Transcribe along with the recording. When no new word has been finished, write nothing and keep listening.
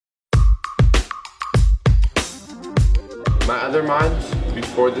My other mods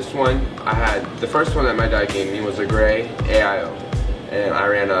before this one, I had the first one that my dad gave me was a gray AIO, and I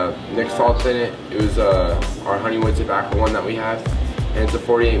ran a Nick salts in it. It was our Honeywood tobacco one that we have, and it's a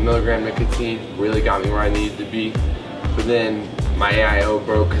 48 milligram nicotine. Really got me where I needed to be. But then my AIO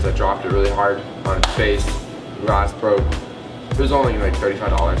broke because I dropped it really hard on its face. The glass broke. It was only like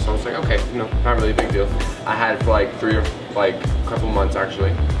 $35, so I was like, okay, not really a big deal. I had it for like a couple months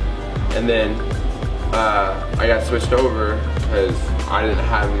actually, and then I got switched over because I didn't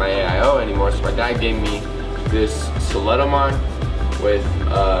have my AIO anymore. So my dad gave me this stiletto mod with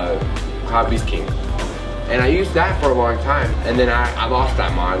Cloud Beast King, and I used that for a long time, and then I lost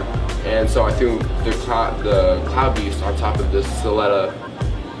that mod, and so I threw the Cloud Beast on top of the stiletto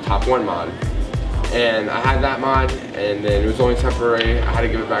top 1 mod. And I had that mod, and then it was only temporary. I had to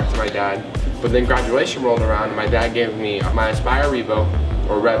give it back to my dad. But then graduation rolled around, and my dad gave me my Aspire Revo,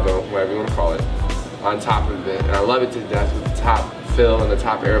 or Revo, whatever you want to call it, on top of it. And I love it to death with the top fill and the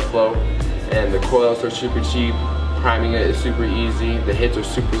top airflow. And the coils are super cheap. Priming it is super easy. The hits are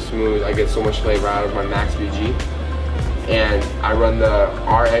super smooth. I get so much flavor out of my Max VG. And I run the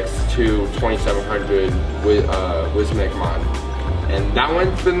RX2 2700 with Wismic mod. And that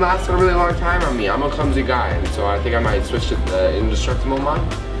one's been lasting a really long time on me. I'm a clumsy guy, and so I think I might switch to the indestructible mod,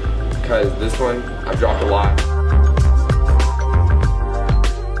 because this one, I've dropped a lot.